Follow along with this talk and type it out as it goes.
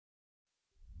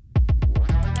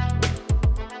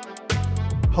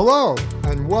Hello,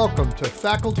 and welcome to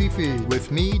Faculty Feed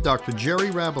with me, Dr.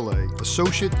 Jerry Rabelais,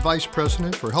 Associate Vice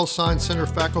President for Health Science Center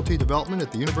Faculty Development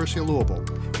at the University of Louisville.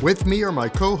 With me are my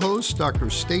co-hosts, Dr.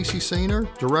 Stacy Sainer,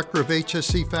 Director of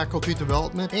HSC Faculty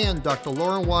Development, and Dr.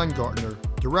 Laura Weingartner,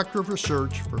 Director of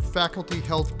Research for Faculty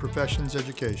Health Professions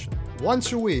Education.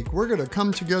 Once a week, we're going to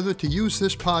come together to use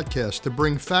this podcast to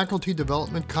bring faculty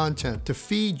development content to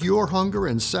feed your hunger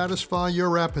and satisfy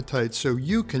your appetite so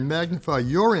you can magnify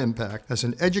your impact as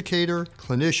an educator,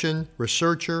 clinician,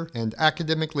 researcher, and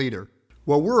academic leader.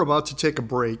 Well, we're about to take a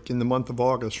break in the month of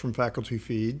August from Faculty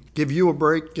Feed. Give you a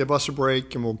break, give us a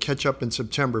break, and we'll catch up in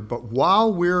September. But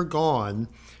while we're gone,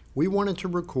 we wanted to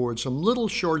record some little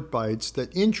short bites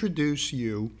that introduce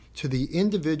you to the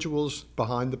individuals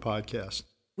behind the podcast.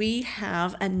 We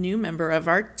have a new member of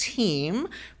our team,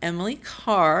 Emily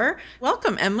Carr.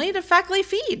 Welcome, Emily, to Faculty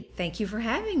Feed. Thank you for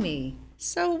having me.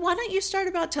 So why don't you start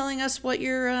about telling us what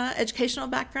your educational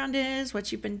background is,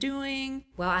 what you've been doing?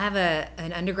 Well, I have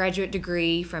an undergraduate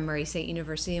degree from Murray State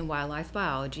University in wildlife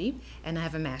biology, and I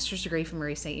have a master's degree from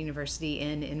Murray State University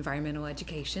in environmental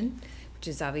education, which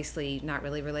is obviously not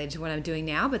really related to what I'm doing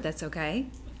now, but that's okay.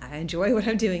 I enjoy what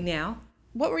I'm doing now.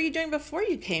 What were you doing before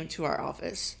you came to our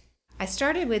office? I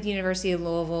started with University of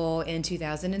Louisville in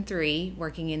 2003,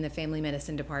 working in the family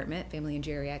medicine department, family and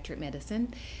geriatric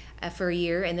medicine, for a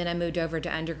year, and then I moved over to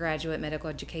undergraduate medical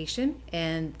education,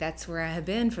 and that's where I have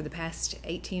been for the past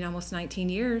 18, almost 19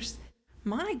 years.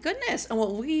 My goodness. And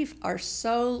well, we are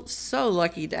so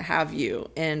lucky to have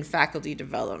you in faculty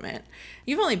development.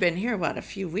 You've only been here, a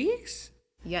few weeks?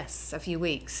 Yes, a few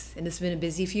weeks, and it's been a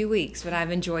busy few weeks, but I've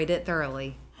enjoyed it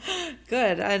thoroughly.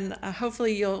 Good, and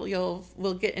hopefully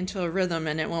we'll get into a rhythm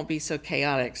and it won't be so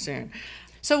chaotic soon.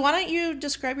 So why don't you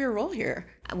describe your role here?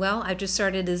 Well, I've just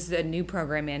started as a new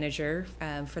program manager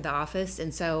for the office,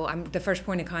 and so I'm the first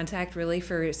point of contact really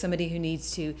for somebody who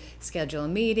needs to schedule a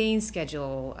meeting,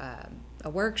 schedule a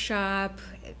workshop.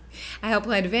 I help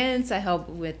plan events, I help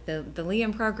with the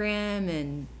LIAM program,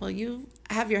 and... Well, you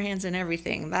have your hands in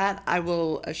everything, that I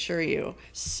will assure you.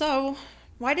 So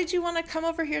why did you want to come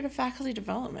over here to faculty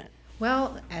development?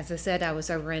 Well, as I said, I was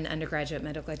over in undergraduate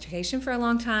medical education for a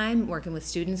long time, working with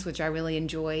students, which I really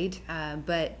enjoyed.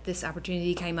 But this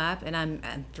opportunity came up, and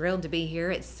I'm thrilled to be here.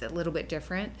 It's a little bit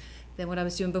different than what I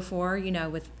was doing before,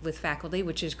 with faculty,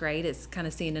 which is great. It's kind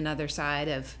of seeing another side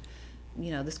of,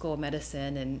 the School of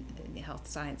Medicine and Health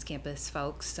Science campus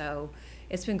folks. So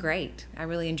it's been great. I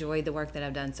really enjoyed the work that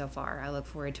I've done so far. I look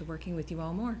forward to working with you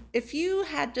all more. If you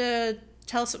had to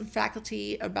tell some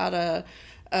faculty about a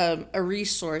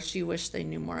resource you wish they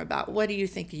knew more about, what do you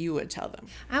think you would tell them?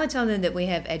 I would tell them that we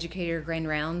have educator grand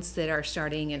rounds that are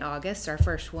starting in August. Our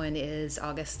first one is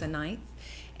August the 9th,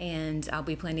 and I'll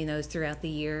be planning those throughout the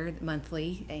year,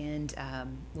 monthly, and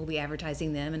we'll be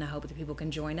advertising them, and I hope that people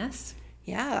can join us.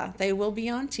 Yeah, they will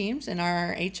be on Teams in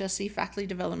our HSC Faculty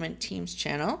Development Teams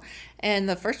channel. And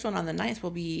the first one on the 9th will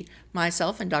be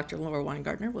myself and Dr. Laura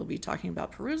Weingartner. We'll be talking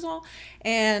about perusal.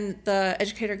 And the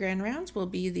Educator Grand Rounds will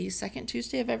be the second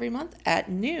Tuesday of every month at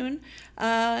noon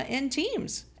in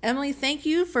Teams. Emily, thank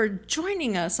you for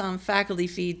joining us on Faculty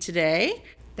Feed today.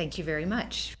 Thank you very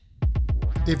much.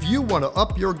 If you want to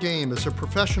up your game as a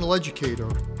professional educator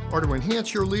or to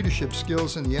enhance your leadership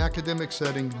skills in the academic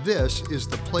setting, this is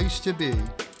the place to be.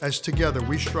 As together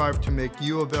we strive to make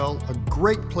U of L a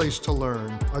great place to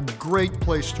learn, a great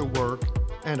place to work,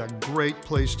 and a great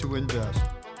place to invest.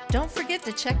 Don't forget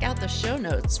to check out the show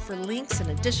notes for links and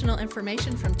additional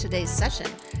information from today's session,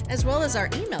 as well as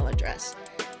our email address.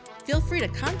 Feel free to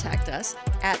contact us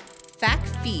at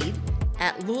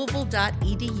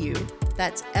facfeed@louisville.edu.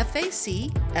 That's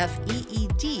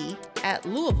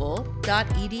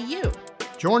FACFEED@louisville.edu.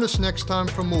 Join us next time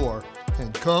for more,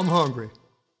 and come hungry.